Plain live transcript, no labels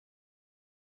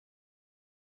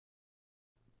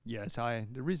Yes, hi.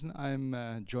 The reason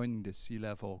I'm joining this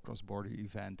C-level cross-border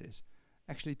event is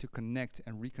actually to connect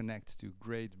and reconnect to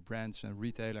great brands and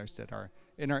retailers that are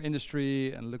in our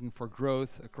industry and looking for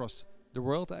growth across the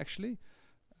world, actually.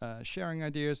 Sharing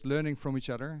ideas, learning from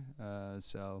each other.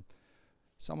 So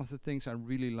some of the things I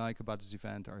really like about this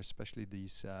event are especially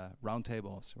these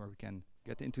roundtables where we can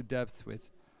get into depth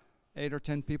with 8 or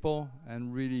 10 people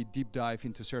and really deep dive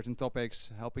into certain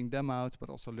topics, helping them out, but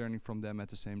also learning from them at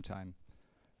the same time.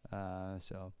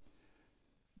 So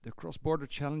the cross-border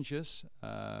challenges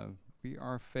we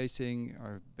are facing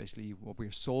are basically what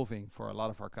we're solving for a lot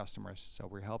of our customers. So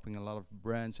we're helping a lot of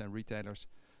brands and retailers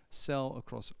sell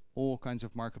across all kinds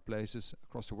of marketplaces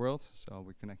across the world. So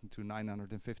we're connecting to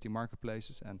 950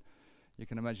 marketplaces, and you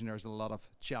can imagine there's a lot of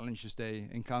challenges they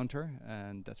encounter,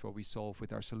 and that's what we solve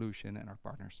with our solution and our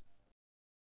partners.